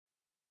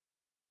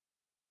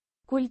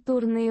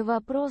Культурные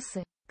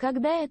вопросы,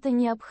 когда это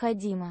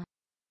необходимо.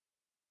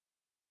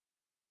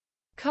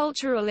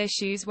 Cultural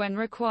issues when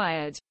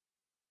required.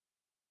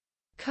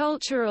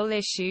 Cultural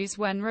issues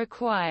when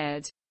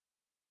required.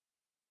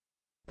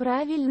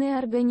 Правильный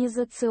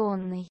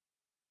организационный.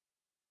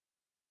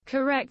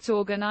 Correct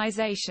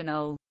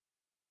organizational.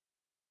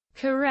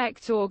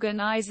 Correct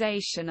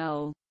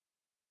organizational.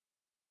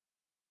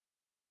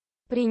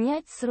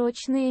 Принять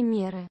срочные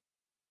меры.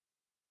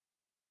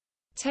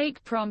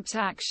 Take prompt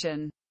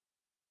action.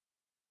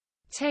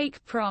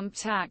 Take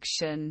prompt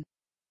action.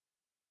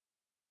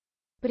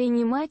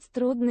 Принимать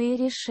трудные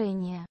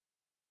решения.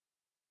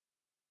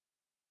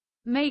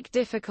 Make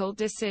difficult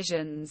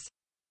decisions.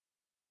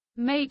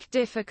 Make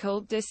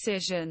difficult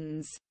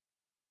decisions.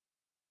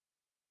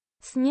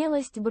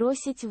 Смелость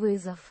бросить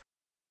вызов.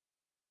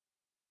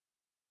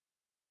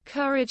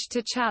 Courage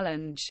to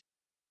challenge.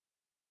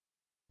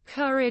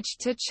 Courage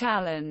to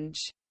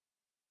challenge.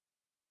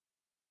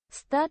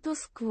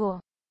 Статус-кво.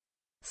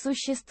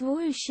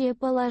 Существующее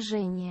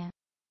положение.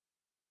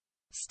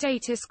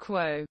 Status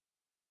quo.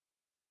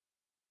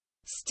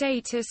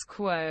 Status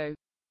quo.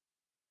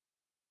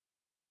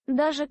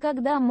 Даже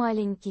когда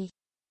маленький.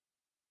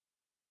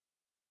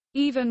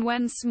 Even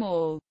when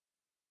small.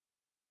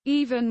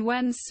 Even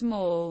when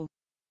small.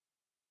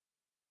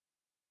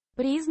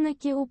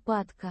 Признаки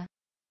упадка.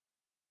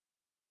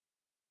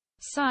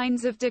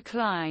 Signs of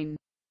decline.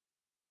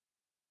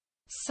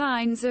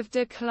 Signs of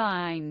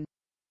decline.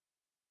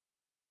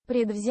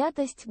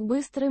 Предвзятость к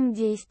быстрым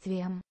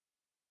действиям.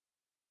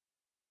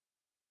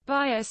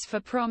 Bias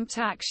for prompt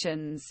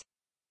actions.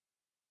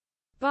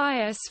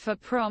 Bias for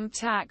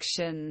prompt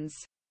actions.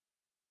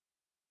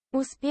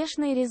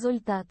 Успешный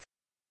результат.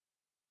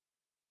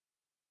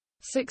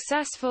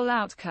 Successful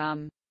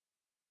outcome.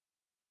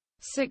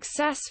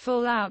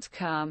 Successful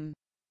outcome.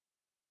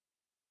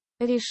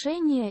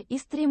 Решение и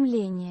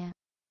стремление.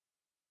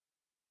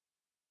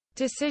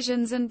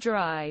 Decisions and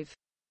drive.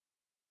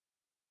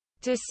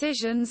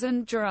 Decisions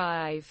and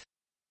drive.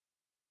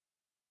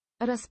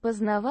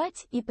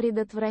 Распознавать и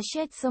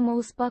предотвращать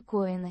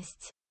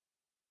самоуспокоенность.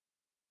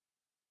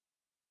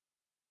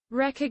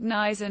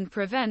 Recognize and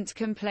prevent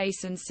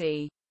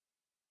complacency.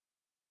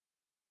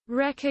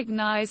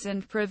 Recognize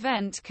and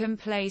prevent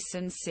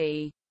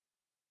complacency.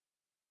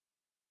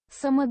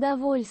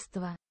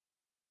 Самодовольство.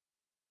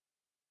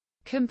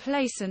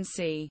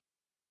 Complacency.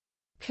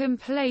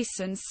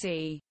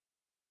 Complacency.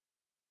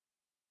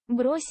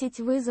 Бросить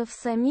вызов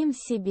самим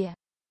себе.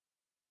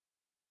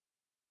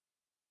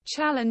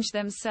 Challenge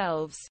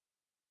themselves.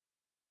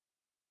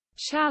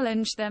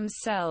 Challenge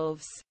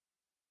themselves.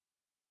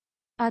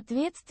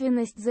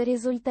 Ответственность за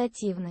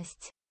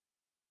результативность.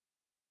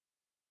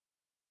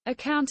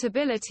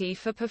 Accountability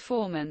for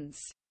performance.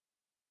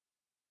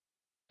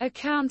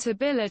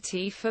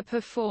 Accountability for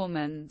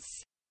performance.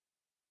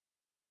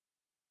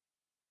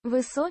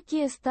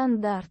 Высокие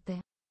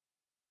стандарты.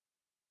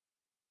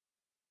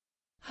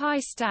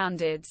 High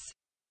standards.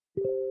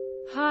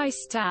 High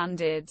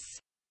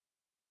standards.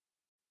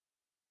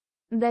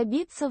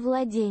 Добиться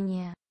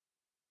владения.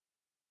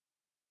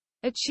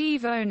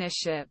 Achieve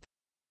ownership.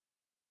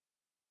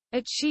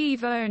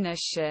 Achieve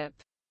ownership.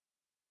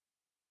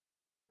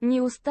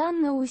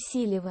 Неустанно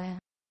усиливая.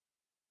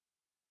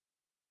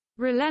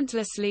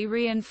 Relentlessly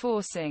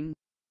reinforcing.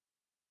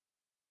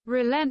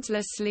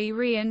 Relentlessly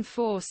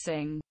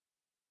reinforcing.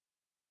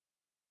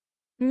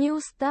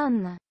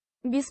 Неустанно.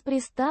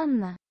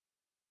 Беспрестанно.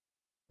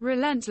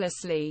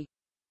 Relentlessly.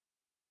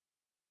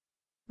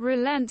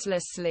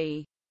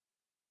 Relentlessly.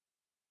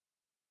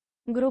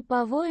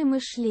 Групповое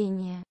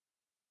мышление.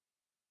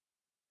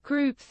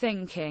 Group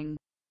thinking.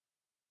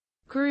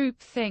 Group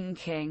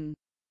thinking.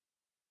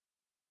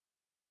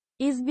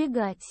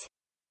 Избегать.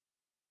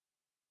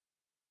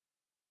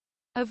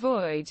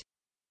 Avoid.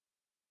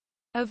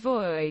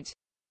 Avoid.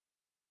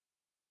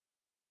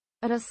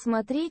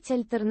 Рассмотреть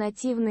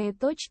альтернативные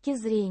точки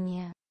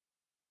зрения.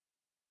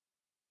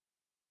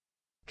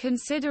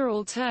 Consider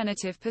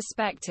alternative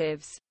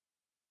perspectives.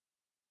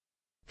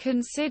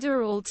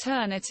 Consider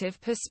alternative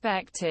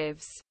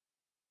perspectives.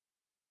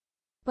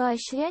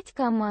 Поощрять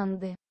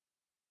команды.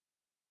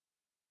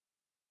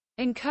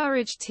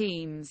 Encourage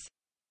teams.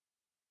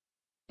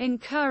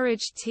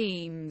 Encourage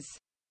teams.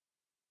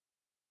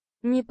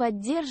 Не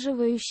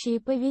поддерживающие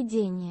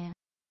поведение.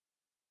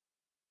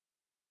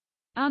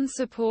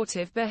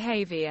 Unsupportive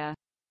behavior.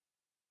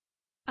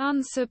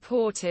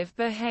 Unsupportive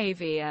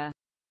behavior.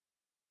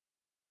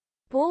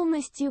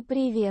 Полностью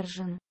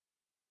привержен.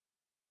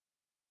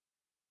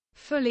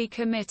 Fully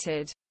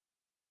committed.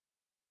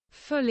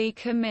 Fully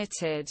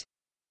committed.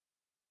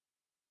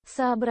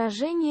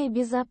 Соображения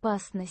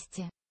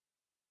безопасности.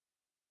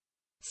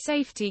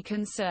 Safety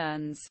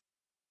concerns.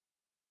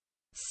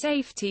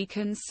 Safety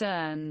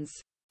concerns.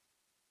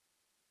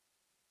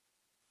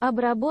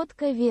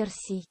 Обработка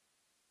версий.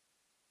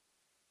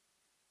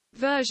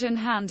 Version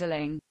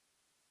handling.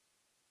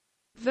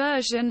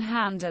 Version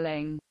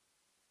handling.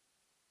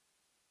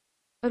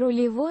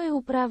 Рулевое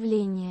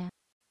управление.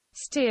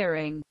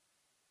 Steering.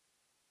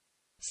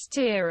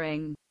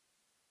 Steering.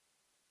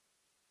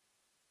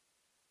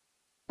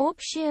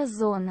 Общая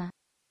зона.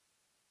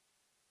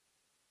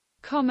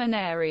 Common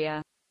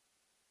area.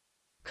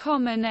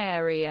 Common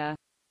area.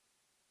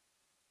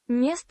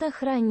 Место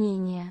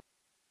хранения.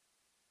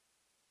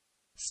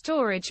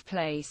 Storage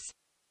place.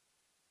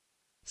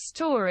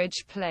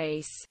 Storage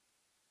place.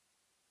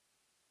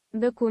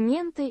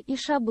 Документы и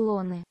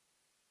шаблоны.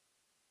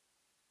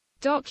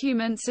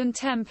 Documents and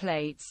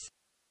templates.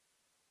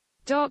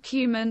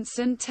 Documents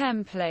and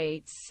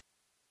templates.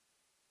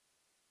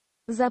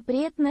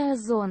 Запретная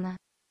зона.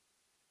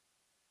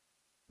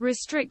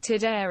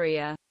 Restricted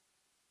area.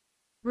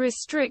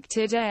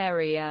 Restricted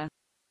area.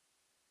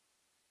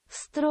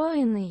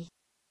 Встроенный.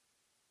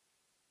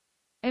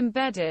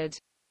 Embedded.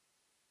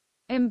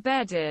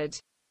 Embedded.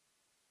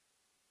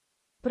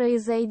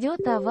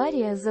 Произойдет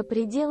авария за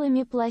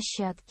пределами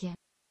площадки.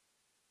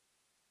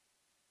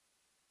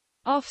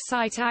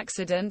 Off-site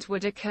accident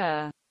would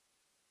occur.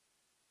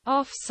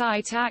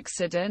 Off-site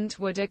accident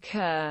would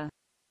occur.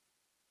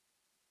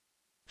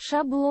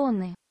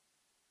 Шаблоны.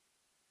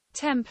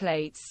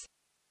 Templates.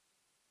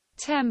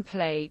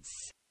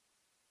 Templates.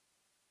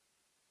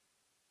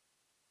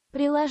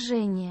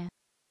 Приложение.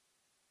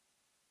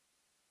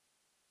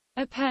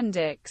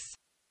 Appendix.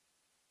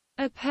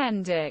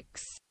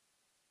 Appendix.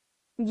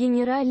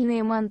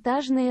 Генеральные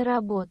монтажные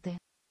работы.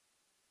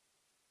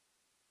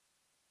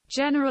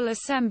 General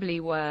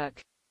assembly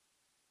work.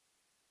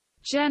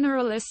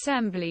 General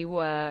assembly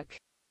work.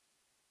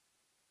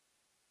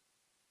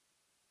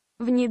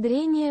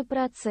 Внедрение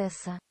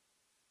процесса.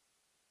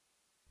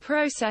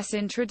 Process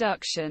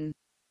introduction.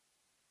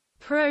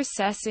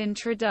 Process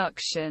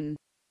introduction.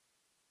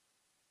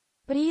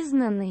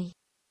 Признанный.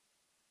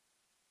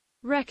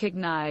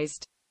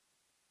 Recognized.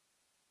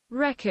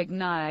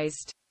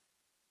 Recognized.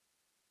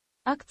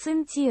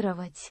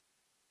 Акцентировать.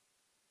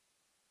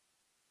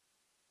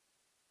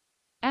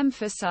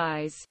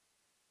 Emphasize.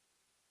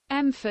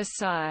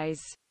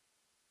 Emphasize.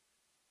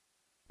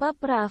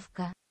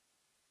 Поправка.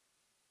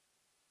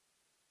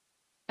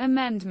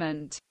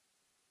 Amendment.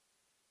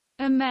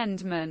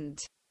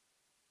 Amendment.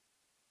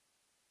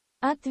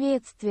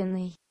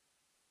 Ответственный.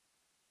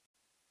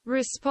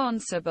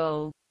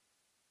 Responsible.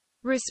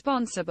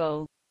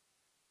 Responsible.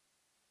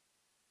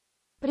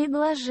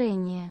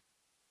 Предложение.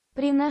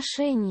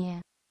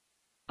 Приношение.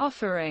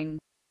 Offering.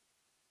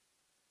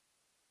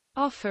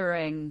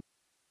 Offering.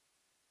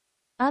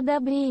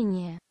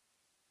 Одобрение.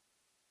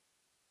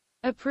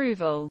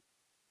 Approval.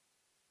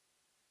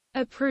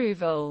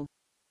 Approval.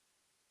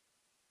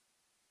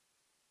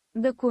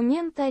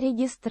 Документ о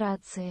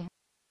регистрации.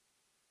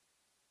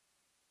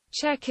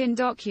 Check-in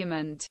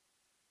document.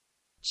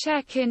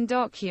 Check-in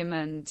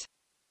document.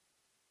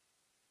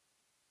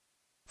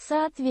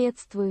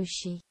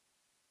 Соответствующий.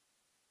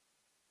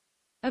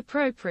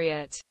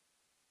 Appropriate.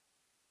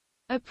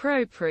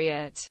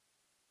 Appropriate.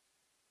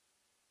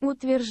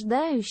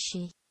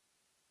 Утверждающий.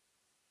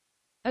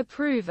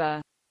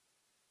 Approver.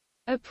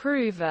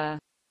 Approver.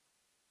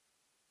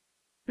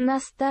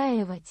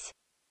 Настаивать.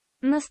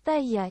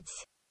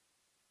 Настоять.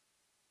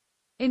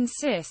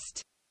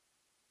 Insist.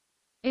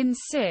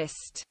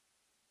 Insist.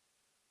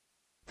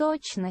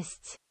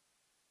 Точность.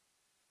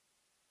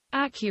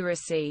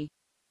 Accuracy.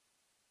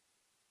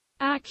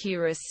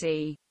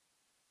 Accuracy.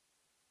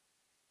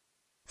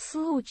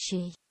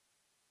 Случай.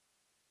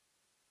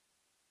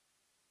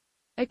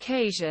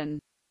 Occasion.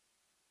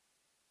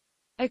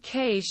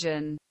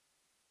 Occasion.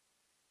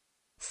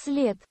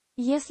 След,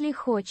 если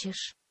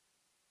хочешь.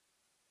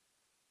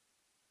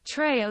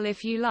 Trail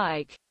if you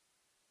like.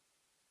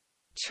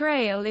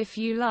 Trail if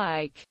you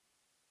like.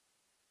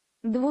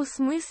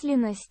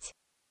 Двусмысленность.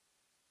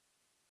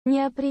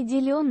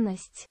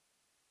 Неопределенность.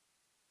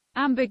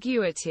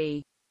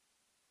 Ambiguity.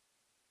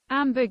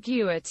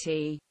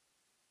 Ambiguity.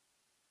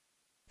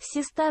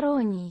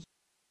 Всесторонний.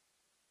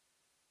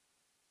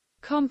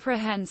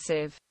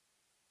 Comprehensive.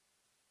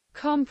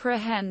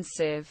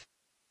 Comprehensive.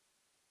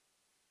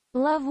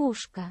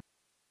 Ловушка.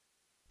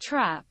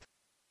 Trap.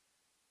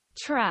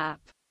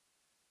 Trap.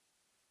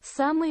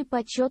 Самый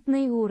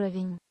почетный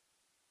уровень.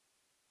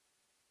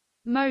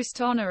 Most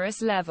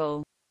onerous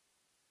level.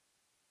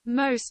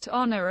 Most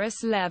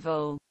onerous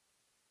level.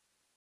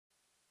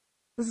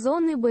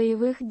 Зоны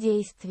боевых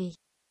действий.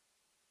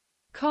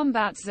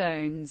 Combat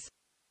zones.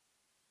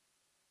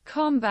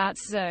 Combat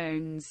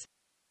zones.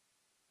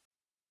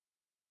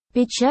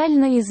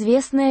 Печально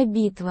известная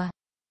битва.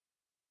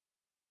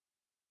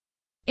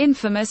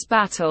 Infamous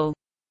battle.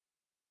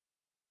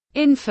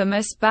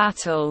 Infamous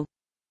battle.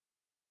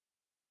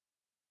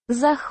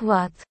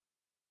 Захват.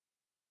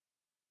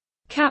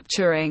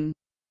 Capturing.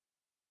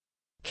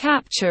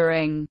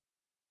 Capturing.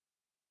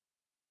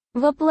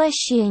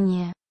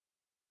 Воплощение.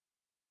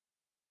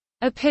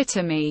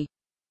 Epitome.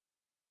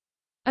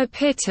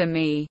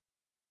 Epitome.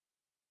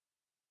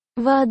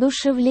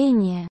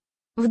 Воодушевление.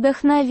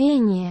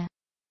 Вдохновение.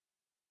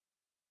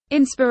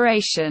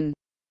 Inspiration.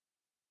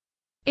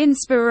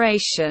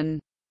 Inspiration.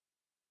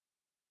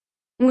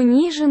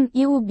 Унижен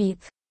и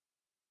убит.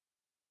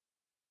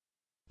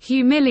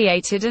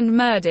 Humiliated and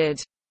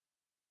murdered.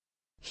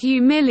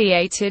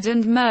 Humiliated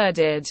and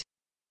murdered.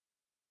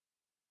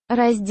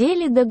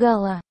 Раздели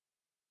догола.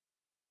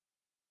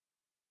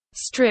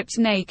 Stripped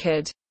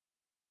naked.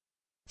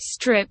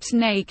 Stripped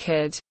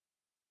naked.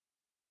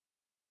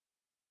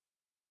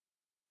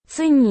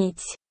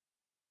 Ценить.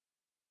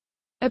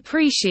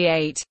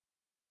 Appreciate.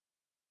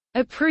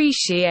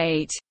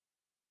 Appreciate.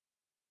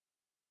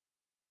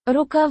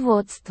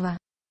 Руководство.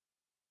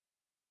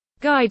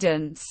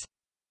 Guidance.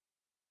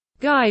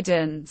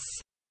 Guidance.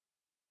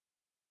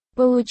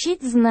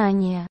 Получить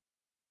знания.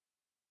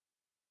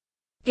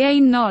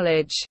 Gain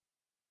knowledge.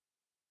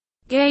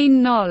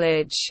 Gain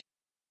knowledge.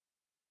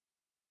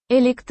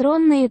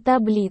 Электронные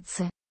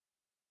таблицы.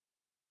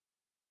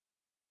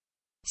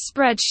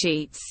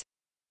 Spreadsheets.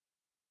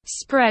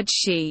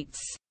 Spreadsheets.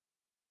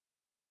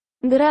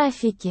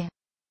 Графики.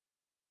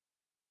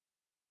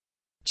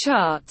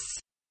 Charts.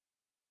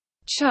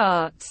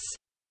 Charts.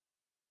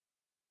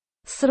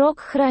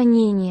 Срок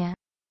хранения.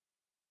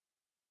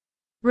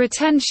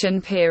 Retention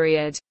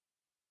period.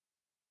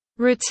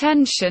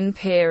 Retention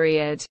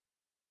period.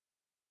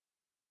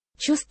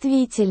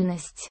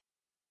 Чувствительность.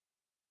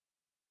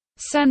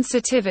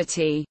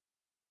 Sensitivity.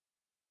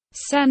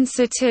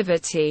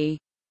 Sensitivity.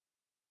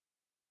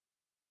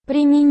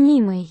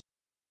 Применимый.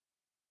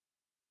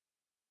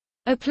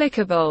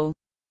 Applicable.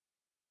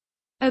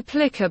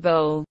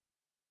 Applicable.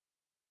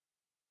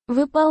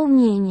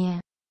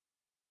 Выполнение.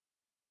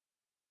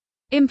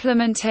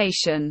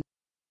 Implementation.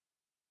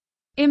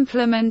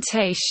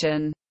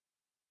 Implementation.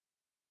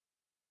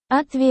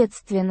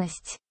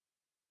 Ответственность.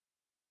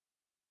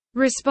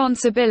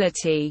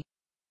 Responsibility.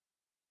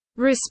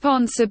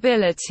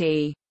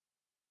 Responsibility.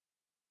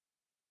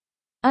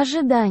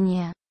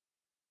 Ожидание.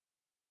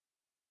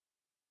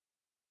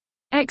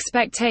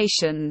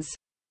 Expectations.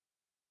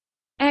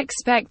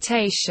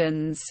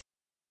 Expectations.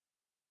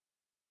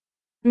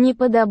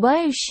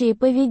 Неподобающее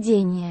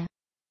поведение.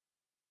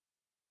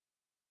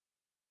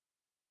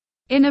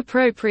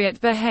 Inappropriate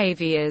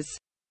behaviors.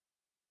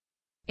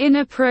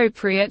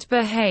 Inappropriate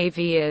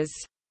behaviors.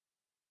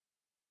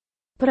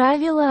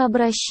 Правила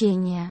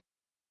обращения.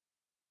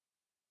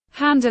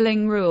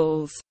 Handling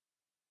rules.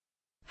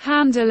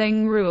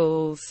 Handling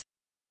rules.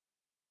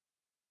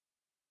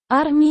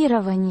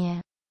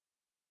 Армирование.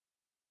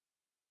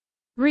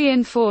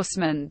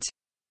 Reinforcement.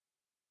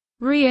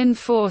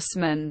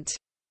 Reinforcement.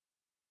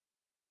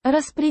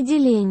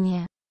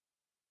 Распределение.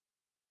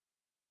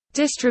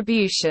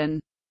 Distribution.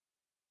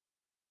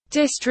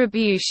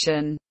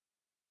 Distribution.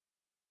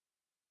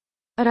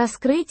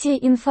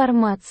 Раскрытие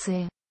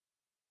информации.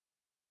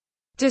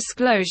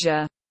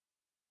 Disclosure.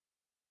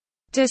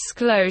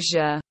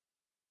 Disclosure.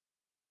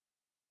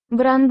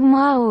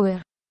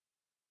 Брандмауэр.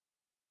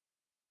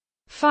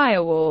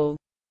 Firewall.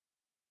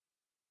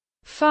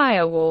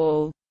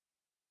 Firewall.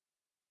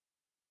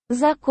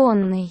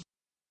 Законный.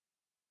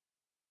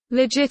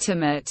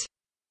 Legitimate.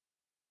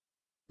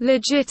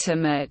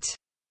 Legitimate.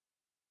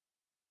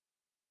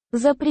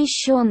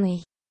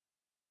 Запрещенный.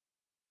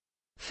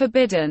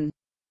 Forbidden.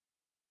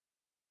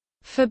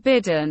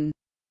 Forbidden.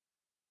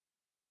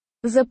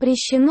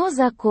 Запрещено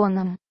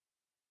законом.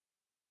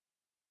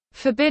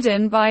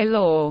 Forbidden by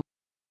law.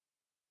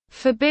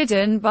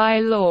 Forbidden by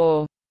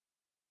law.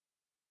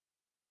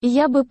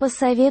 Я бы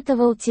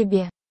посоветовал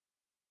тебе.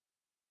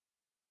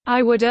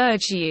 I would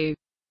urge you.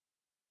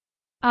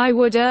 I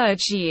would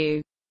urge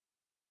you.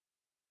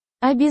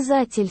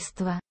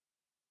 Обязательство.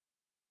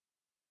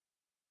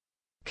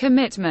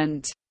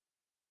 Commitment.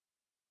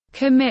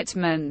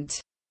 Commitment.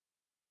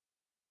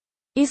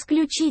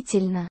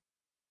 Исключительно.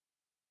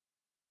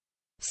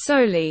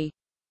 Solely.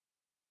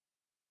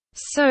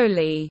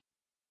 Solely.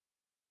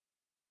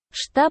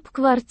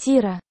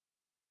 Штаб-квартира.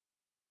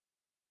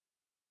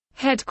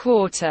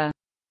 Headquarter.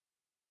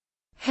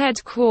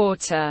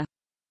 Headquarter.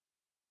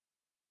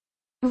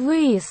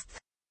 Выезд.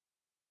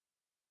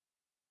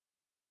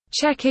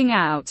 Checking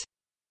out.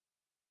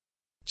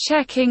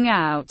 Checking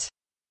out.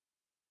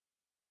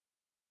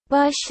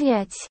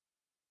 Поощрять.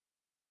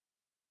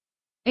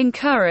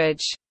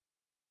 Encourage.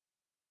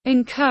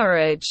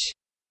 Encourage.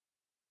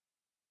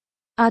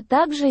 А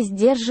также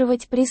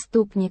сдерживать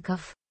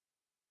преступников.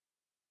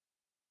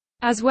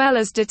 As well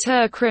as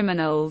deter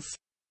criminals.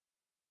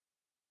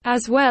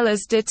 As well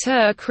as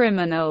deter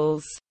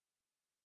criminals.